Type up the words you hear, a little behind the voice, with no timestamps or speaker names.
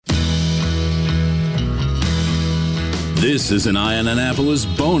This is an Eye on Annapolis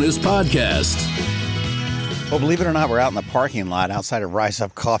bonus podcast. Well, believe it or not, we're out in the parking lot outside of Rise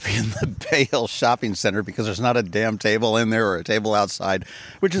Up Coffee in the Bay Hill Shopping Center because there's not a damn table in there or a table outside,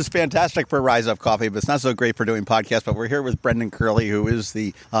 which is fantastic for Rise Up Coffee, but it's not so great for doing podcasts. But we're here with Brendan Curley, who is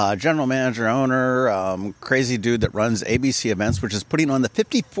the general manager, owner, crazy dude that runs ABC Events, which is putting on the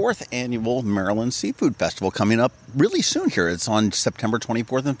 54th annual Maryland Seafood Festival coming up really soon here. It's on September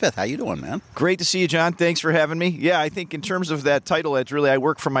 24th and 5th. How you doing, man? Great to see you, John. Thanks for having me. Yeah, I think in terms of that title, it's really I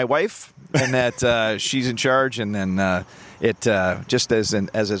work for my wife, and that she's in charge, and then it just as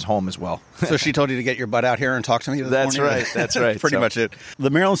his home as well. So she told you to get your butt out here and talk to me this That's morning? right. That's right. Pretty much it. The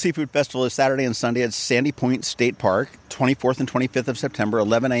Maryland Seafood Festival is Saturday and Sunday at Sandy Point State Park, 24th and 25th of September,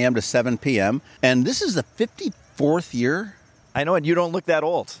 11 a.m. to 7 p.m. And this is the 54th year. I know, and you don't look that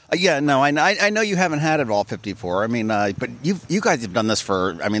old. Yeah, no, I know you haven't had it all 54. I mean, but you guys have done this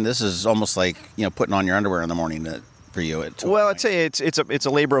for. I mean, this is almost like putting on your underwear in the morning for you. Well, I'd say it's a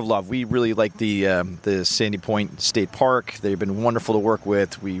labor of love. We really like the Sandy Point State Park. They've been wonderful to work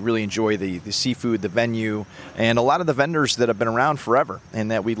with. We really enjoy the seafood, the venue, and a lot of the vendors that have been around forever,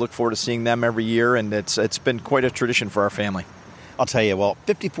 and that we look forward to seeing them every year. And it's been quite a tradition for our family. I'll tell you. Well,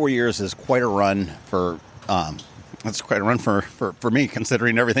 54 years is quite a run for. That's quite a run for me,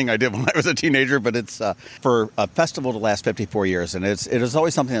 considering everything I did when I was a teenager. But it's for a festival to last 54 years, and it is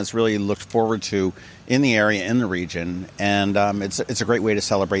always something that's really looked forward to in the area, in the region, and it's a great way to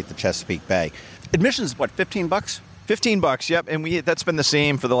celebrate the Chesapeake Bay. Admission is what, $15? $15, yep, and that's been the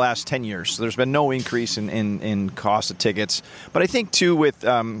same for the last 10 years. So there's been no increase in cost of tickets. But I think too with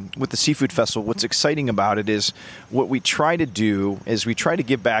the Seafood Festival, what's exciting about it is what we try to do is we try to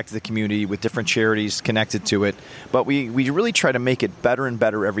give back to the community with different charities connected to it. But we really try to make it better and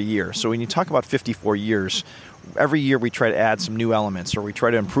better every year. So when you talk about 54 years, every year we try to add some new elements, or we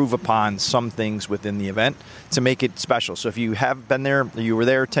try to improve upon some things within the event to make it special. So if you have been there, you were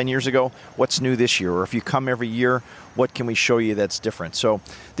there 10 years ago, what's new this year? Or if you come every year, what can we show you that's different? So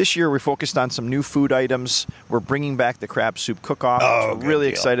this year we focused on some new food items. We're bringing back the crab soup cook-off, which we're really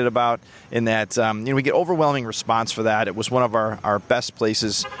excited about, in that we get overwhelming response for that. It was one of our best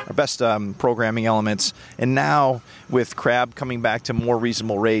places, our best programming elements. And now with crab coming back to more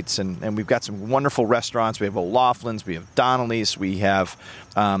reasonable rates, and we've got some wonderful restaurants. We have O'Loughlin's, we have Donnelly's, we have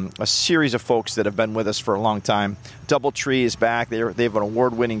a series of folks that have been with us for a long time. DoubleTree is back. They have an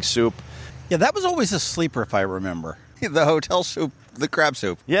award-winning soup. Yeah, that was always a sleeper, if I remember. The hotel soup, the crab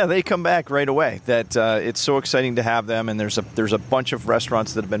soup. Yeah, they come back right away. That it's so exciting to have them, and there's a bunch of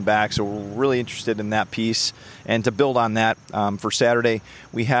restaurants that have been back, so we're really interested in that piece. And to build on that, for Saturday,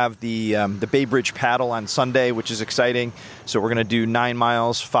 we have the Bay Bridge Paddle on Sunday, which is exciting. So we're going to do 9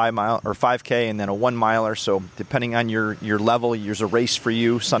 miles, 5 mile or 5K, and then a 1 miler. So depending on your level, there's a race for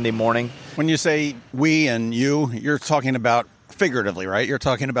you Sunday morning. When you say we and you're talking about figuratively, right? You're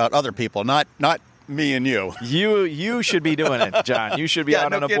talking about other people, not me and you. You should be doing it, John. You should be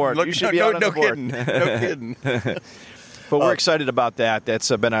out on a board. You should be out on a board. No kidding. But we're excited about that. That's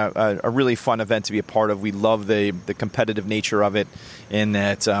been a really fun event to be a part of. We love the competitive nature of it, and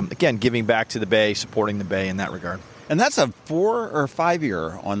that, again, giving back to the Bay, supporting the Bay in that regard. And that's a 4 or 5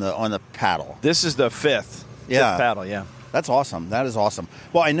 year on the paddle. This is the fifth paddle, yeah. That's awesome. That is awesome.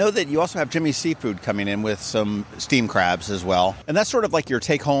 Well, I know that you also have Jimmy's Seafood coming in with some steamed crabs as well. And that's sort of like your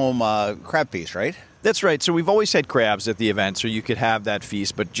take-home crab feast, right? That's right. So we've always had crabs at the event, so you could have that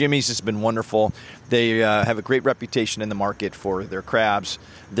feast. But Jimmy's has been wonderful. They have a great reputation in the market for their crabs.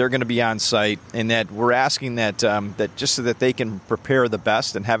 They're going to be on site, and that we're asking that just so that they can prepare the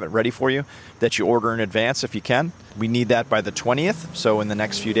best and have it ready for you, that you order in advance if you can. We need that by the 20th, so in the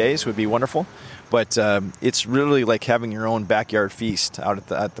next few days would be wonderful. But it's really like having your own backyard feast out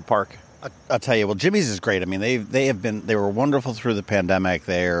at the park. I'll tell you, well, Jimmy's is great. I mean, they were wonderful through the pandemic.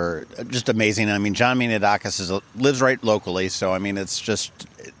 They're just amazing. I mean, John Mianidakis lives right locally, so I mean,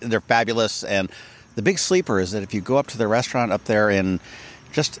 they're fabulous. And the big sleeper is that if you go up to the restaurant up there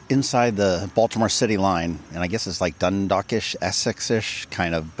just inside the Baltimore City line, and I guess it's like Dundalkish, Essex-ish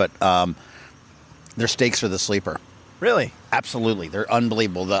kind of, but their steaks are the sleeper. Really? Absolutely. They're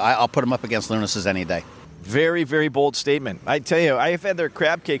unbelievable. I'll put them up against Lunas's any day. Very, very bold statement. I tell you, I have had their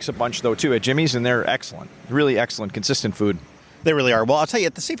crab cakes a bunch, though, too, at Jimmy's, and they're excellent. Really excellent, consistent food. They really are. Well, I'll tell you,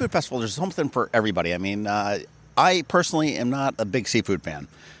 at the Seafood Festival, there's something for everybody. I mean, I personally am not a big seafood fan.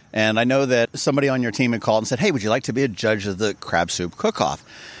 And I know that somebody on your team had called and said, hey, would you like to be a judge of the crab soup cook-off?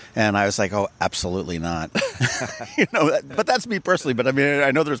 And I was like, oh, absolutely not. But that's me personally. But I mean,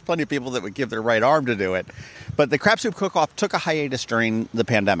 I know there's plenty of people that would give their right arm to do it. But the crab soup cook-off took a hiatus during the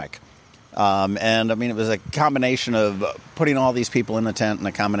pandemic. And I mean, it was a combination of putting all these people in the tent and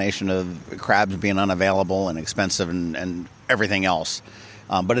a combination of crabs being unavailable and expensive and everything else.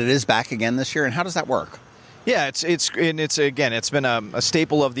 But it is back again this year. And how does that work? Yeah, it's again, it's been a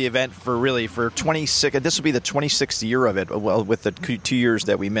staple of the event for 26. This will be the 26th year of it. Well, with the 2 years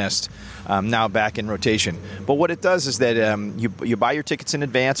that we missed, now back in rotation. But what it does is that you buy your tickets in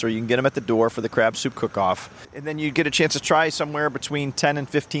advance, or you can get them at the door for the crab soup cook-off, and then you get a chance to try somewhere between 10 and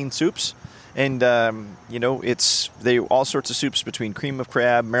 15 soups. And, it's all sorts of soups between cream of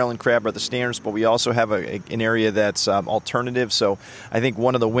crab, Maryland crab are the standards, but we also have an area that's alternative. So I think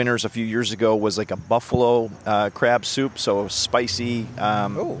one of the winners a few years ago was like a buffalo crab soup, so spicy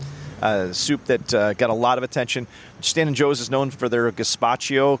soup that got a lot of attention. Stan and Joe's is known for their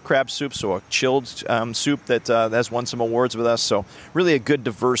gazpacho crab soup, so a chilled soup that has won some awards with us. So really a good,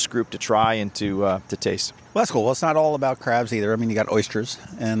 diverse group to try and to taste. Well, that's cool. Well, it's not all about crabs either. I mean, you got oysters,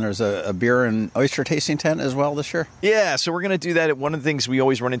 and there's a beer and oyster tasting tent as well this year. Yeah, so we're going to do that. One of the things we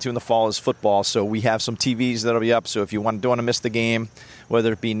always run into in the fall is football. So we have some TVs that'll be up. So if you don't want to miss the game,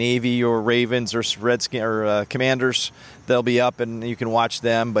 whether it be Navy or Ravens or Redskins or Commanders, they'll be up and you can watch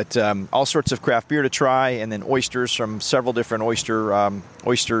them. But all sorts of craft beer to try, and then oysters from several different oyster on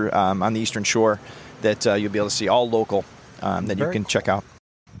the Eastern Shore that you'll be able to see, all local, that you can check out.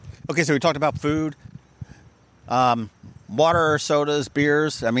 Okay, so we talked about food. Water, sodas,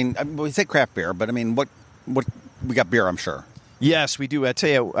 beers. I mean, we say craft beer, but I mean, what we got beer, I'm sure. Yes, we do. I tell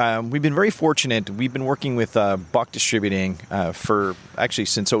you, we've been very fortunate. We've been working with Buck Distributing for actually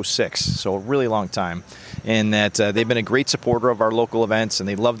since 2006, so a really long time. And that they've been a great supporter of our local events, and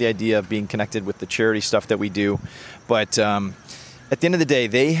they love the idea of being connected with the charity stuff that we do. But at the end of the day,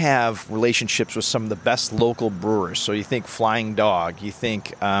 they have relationships with some of the best local brewers. So you think Flying Dog, you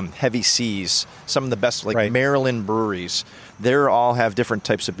think Heavy Seas, some of the best Maryland breweries. They all have different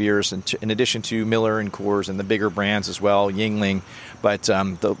types of beers, in addition to Miller and Coors and the bigger brands as well, Yuengling. But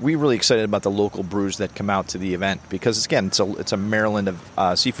we're really excited about the local brews that come out to the event because, again, it's a Maryland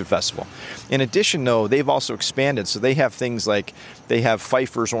seafood festival. In addition, though, they've also expanded. So they have things like they have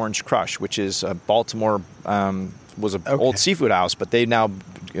Pfeiffer's Orange Crush, which is Baltimore was an old seafood house, but they now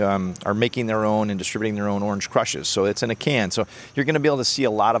are making their own and distributing their own orange crushes. So it's in a can. So you're going to be able to see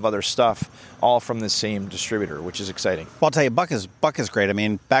a lot of other stuff all from the same distributor, which is exciting. Well, I'll tell you, Buck is great. I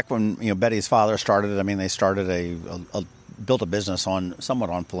mean, back when Betty's father started it, I mean, they started built a business somewhat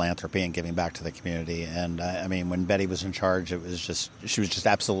on philanthropy and giving back to the community. And I mean, when Betty was in charge, she was just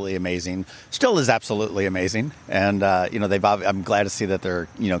absolutely amazing. Still is absolutely amazing. And I'm glad to see that they're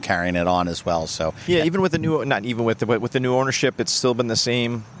carrying it on as well. So yeah, even with the new ownership, it's still been the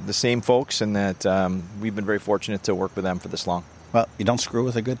same folks, and that we've been very fortunate to work with them for this long. Well, you don't screw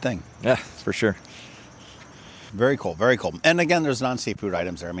with a good thing. Yeah, for sure. Very cool, very cool. And again, there's non-seafood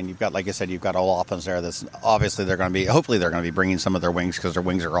items there. I mean, you've got, like I said, you've got all offens there. That's obviously hopefully they're going to be bringing some of their wings because their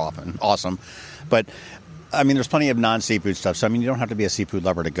wings are awesome. But I mean, there's plenty of non-seafood stuff. So I mean, you don't have to be a seafood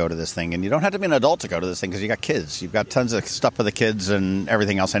lover to go to this thing, and you don't have to be an adult to go to this thing because you got kids. You've got tons of stuff for the kids and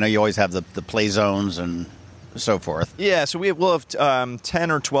everything else. I know you always have the play zones and so forth. Yeah, so we'll have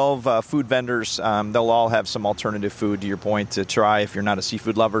 10 or 12 food vendors. They'll all have some alternative food, to your point, to try if you're not a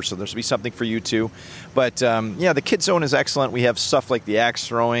seafood lover, so there'll be something for you too. But the kids zone is excellent. We have stuff like the axe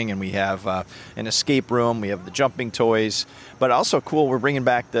throwing, and we have an escape room. We have the jumping toys. But also cool, we're bringing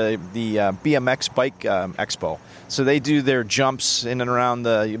back the BMX Bike Expo. So they do their jumps in and around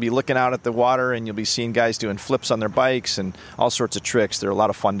you'll be looking out at the water, and you'll be seeing guys doing flips on their bikes and all sorts of tricks. They're a lot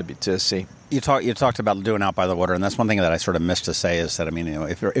of fun to see. You talked about doing out by the water, and that's one thing that I sort of missed to say is that, I mean,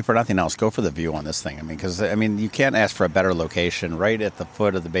 if for nothing else, go for the view on this thing. I mean, because I mean, you can't ask for a better location right at the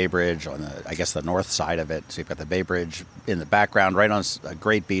foot of the Bay Bridge on the north side of it. So you've got the Bay Bridge in the background, right on a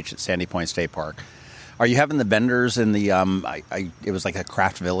great beach at Sandy Point State Park. Are you having the vendors in the it was like a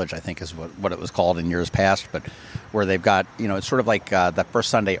craft village, I think is what it was called in years past, but where they've got, it's sort of like that First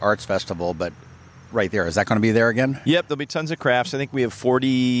Sunday Arts Festival, but right there. Is that going to be there again? Yep, there'll be tons of crafts. I think we have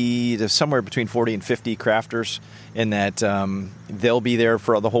somewhere between 40 and 50 crafters in that they'll be there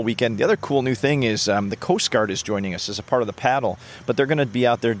for the whole weekend. The other cool new thing is the Coast Guard is joining us as a part of the paddle, but they're going to be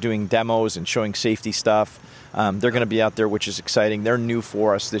out there doing demos and showing safety stuff. They're going to be out there, which is exciting. They're new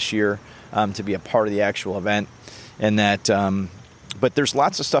for us this year to be a part of the actual event. And that... But there's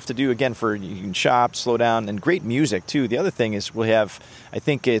lots of stuff to do, again, you can shop, slow down, and great music, too. The other thing is we have, I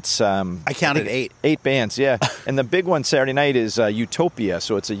think it's... I counted 8. 8 bands, yeah. And the big one Saturday night is Utopia.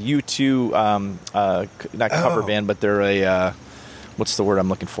 So it's a U2, not cover band, but they're what's the word I'm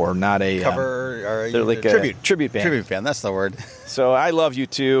looking for? Not a Cover or they're like tribute a tribute band. Tribute band. That's the word. So I love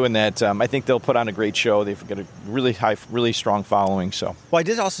U2, and that I think they'll put on a great show. They've got a really strong following. So Well, I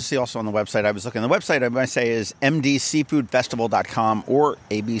did also see on the website. I was looking. The website I might say is mdseafoodfestival.com or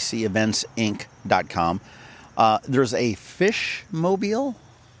abceventsiinc.com. There's a fish mobile.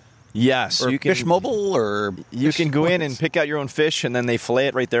 yes, Or you can fish mobile, or you can go in and pick out your own fish, and then they fillet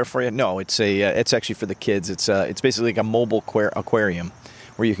it right there for you. No, it's it's actually for the kids. It's basically like a mobile aquarium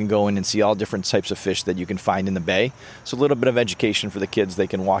where you can go in and see all different types of fish that you can find in the bay. So a little bit of education for the kids. They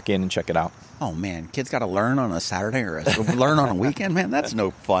can walk in and check it out. Oh man, kids got to learn on a Saturday or learn on a weekend, man. That's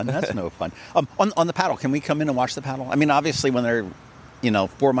no fun. That's no fun. On the paddle, can we come in and watch the paddle? I mean, obviously when they're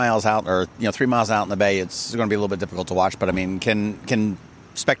 4 miles out or 3 miles out in the bay, it's going to be a little bit difficult to watch. But I mean, can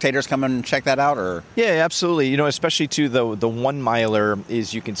spectators come and check that out? Or Yeah, absolutely. Especially too the 1 miler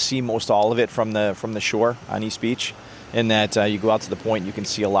is you can see most all of it from the shore on East Beach, and that you go out to the point, you can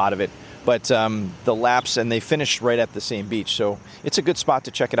see a lot of it. But the laps, and they finish right at the same beach, so it's a good spot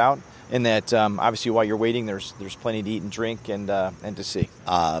to check it out. And that obviously while you're waiting, there's plenty to eat and drink and to see.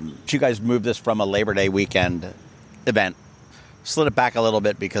 you guys moved this from a Labor Day weekend event, slid it back a little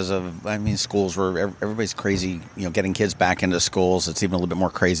bit because of, schools were, everybody's crazy, getting kids back into schools. It's even a little bit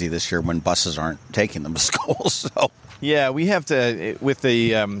more crazy this year when buses aren't taking them to school. So Yeah, we have to,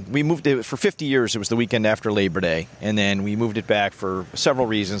 we moved it for 50 years. It was the weekend after Labor Day, and then we moved it back for several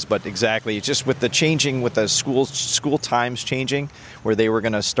reasons, but exactly, it's just with the changing, with the school times changing, where they were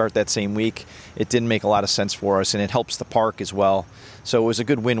going to start that same week, it didn't make a lot of sense for us, and it helps the park as well. So it was a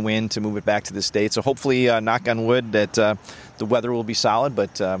good win-win to move it back to this date. So hopefully, knock on wood, that the weather will be solid,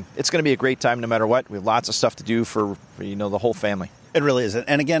 but it's going to be a great time no matter what. We have lots of stuff to do for the whole family. it really is.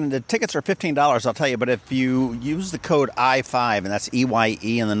 And again, the tickets are $15, I'll tell you, but if you use the code I5, and that's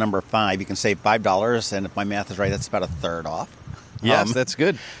EYE and the number 5, you can save $5, and if my math is right, that's about a third off. Yes, that's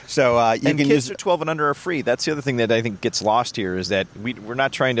good. So you and can kids use are 12 and under are free. That's the other thing that I think gets lost here is that we're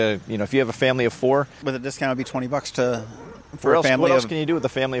not trying to, if you have a family of 4. with a discount, it'd be $20 for What a else, family what else of can you do with a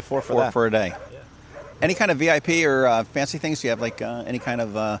family of 4 for that? for a day. Any kind of VIP or fancy things? Do you have any kind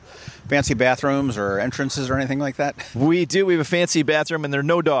of fancy bathrooms or entrances or anything like that? We do. We have a fancy bathroom, and there are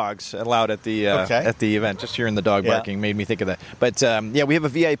no dogs allowed at the at the event. Just hearing the dog barking made me think of that. But we have a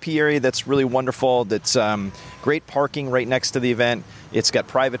VIP area that's really wonderful. That's great parking right next to the event. It's got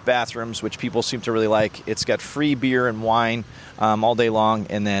private bathrooms, which people seem to really like. It's got free beer and wine all day long,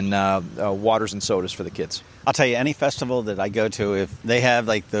 and then waters and sodas for the kids. I'll tell you, any festival that I go to, if they have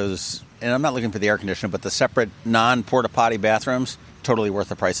those, and I'm not looking for the air conditioner, but the separate non-porta potty bathrooms, totally worth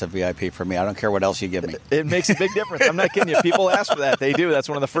the price of VIP for me. I don't care what else you give me. It makes a big difference. I'm not kidding you. People ask for that. They do. That's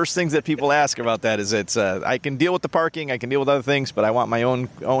one of the first things that people ask about that is I can deal with the parking, I can deal with other things, but I want my own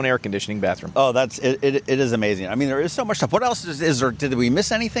air conditioning bathroom. Oh, it is amazing. There is so much stuff. What else is there? Did we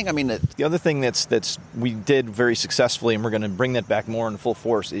miss anything? The other thing that's we did very successfully, and we're going to bring that back more in full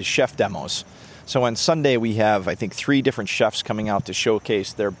force, is chef demos. So on Sunday, we have, I think, 3 different chefs coming out to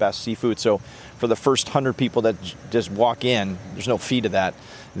showcase their best seafood. So for the first 100 people that just walk in, there's no fee to that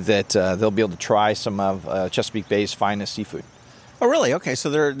they'll be able to try some of Chesapeake Bay's finest seafood. Oh, really? Okay, so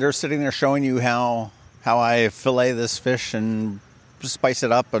they're sitting there showing you how I fillet this fish and spice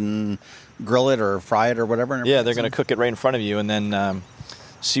it up and grill it or fry it or whatever. Yeah, they're going to cook it right in front of you, and then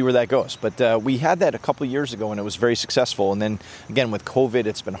see where that goes. But we had that a couple of years ago, and it was very successful. And then, again, with COVID,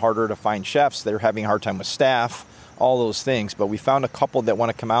 it's been harder to find chefs. They're having a hard time with staff, all those things. But we found a couple that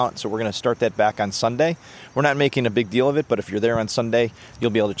want to come out, so we're going to start that back on Sunday. We're not making a big deal of it, but if you're there on Sunday, you'll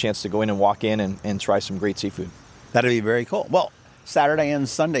be able to chance to go in and walk in and try some great seafood. That'd be very cool. Well, Saturday and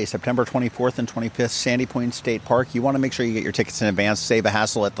Sunday, September 24th and 25th, Sandy Point State Park. You want to make sure you get your tickets in advance, save a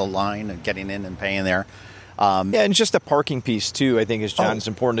hassle at the line and getting in and paying there. And just the parking piece, too, I think, is John, it's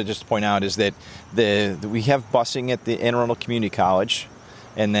important to just point out, is that we have busing at the Anne Arundel Community College.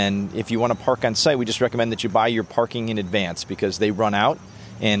 And then if you want to park on site, we just recommend that you buy your parking in advance because they run out.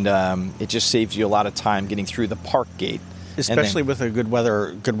 And it just saves you a lot of time getting through the park gate. Especially with a good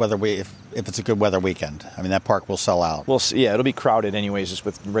weather if it's a good weather weekend. That park will sell out. Well, yeah, it'll be crowded anyways, just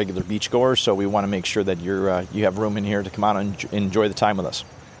with regular beachgoers. So we want to make sure that you have room in here to come out and enjoy the time with us.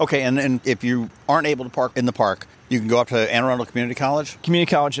 Okay, and if you aren't able to park in the park, you can go up to Anne Arundel Community College? Community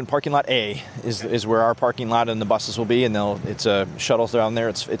College in parking lot A is where our parking lot and the buses will be, and it's a shuttle down there.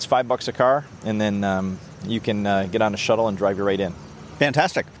 It's $5 a car, and then you can get on a shuttle and drive you right in.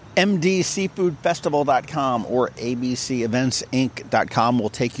 Fantastic. mdseafoodfestival.com or abceventsiinc.com will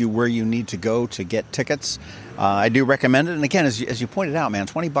take you where you need to go to get tickets. I do recommend it, and again, as you pointed out, man,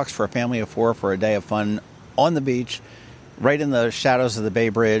 $20 for a family of 4 for a day of fun on the beach. right in the shadows of the Bay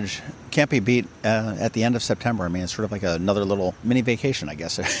Bridge. Can't be beat at the end of September. I mean, it's sort of like another little mini vacation, I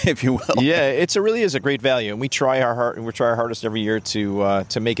guess, if you will. Yeah, it really is a great value, and we try our hardest every year to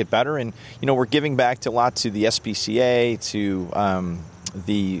make it better. And we're giving back a lot to the SPCA, to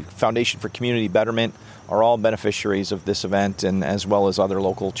the Foundation for Community Betterment, are all beneficiaries of this event, and as well as other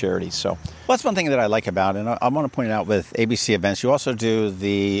local charities. So, that's one thing that I like about it. And I want to point out with ABC events, you also do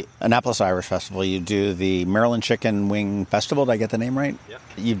the Annapolis Irish Festival. You do the Maryland Chicken Wing Festival. Did I get the name right? Yep.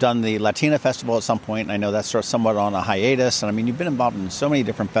 You've done the Latina Festival at some point, and I know that's sort of somewhat on a hiatus. And I mean, you've been involved in so many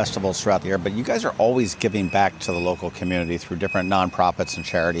different festivals throughout the year, but you guys are always giving back to the local community through different nonprofits and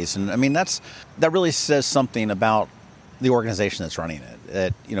charities. And I mean, that really says something about the organization that's running it.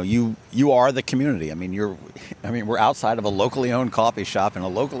 That you are the community. I mean, we're outside of a locally owned coffee shop in a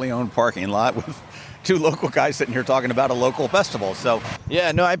locally owned parking lot with two local guys sitting here talking about a local festival. So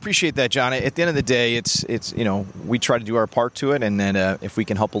yeah, no, I appreciate that, John. At the end of the day, it's we try to do our part to it, and then if we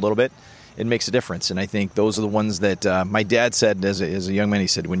can help a little bit, it makes a difference. And I think those are the ones that my dad said as a young man. He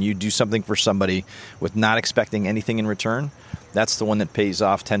said, when you do something for somebody with not expecting anything in return, that's the one that pays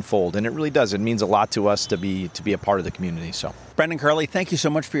off tenfold. And it really does. It means a lot to us to be a part of the community. So, Brendan Curley, thank you so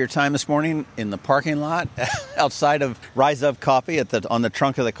much for your time this morning in the parking lot outside of Rise Up Coffee on the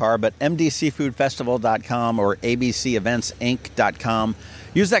trunk of the car, but mdseafoodfestival.com or abceventsinc.com.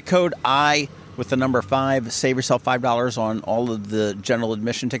 Use that code I with the number 5. Save yourself $5 on all of the general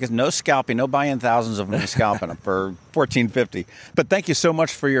admission tickets. No scalping, no buying thousands of them and scalping them for $14.50. But thank you so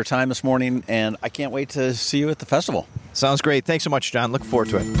much for your time this morning, and I can't wait to see you at the festival. Sounds great. Thanks so much, John. Look forward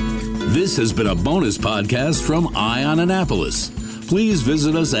to it. This has been a bonus podcast from Eye on Annapolis. Please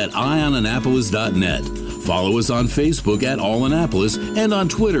visit us at eyeonannapolis.net. Follow us on Facebook at All Annapolis and on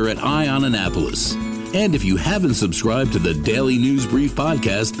Twitter at Eye on Annapolis. And if you haven't subscribed to the Daily News Brief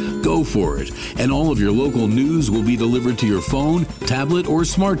podcast, go for it. And all of your local news will be delivered to your phone, tablet, or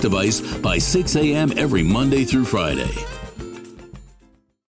smart device by 6 a.m. every Monday through Friday.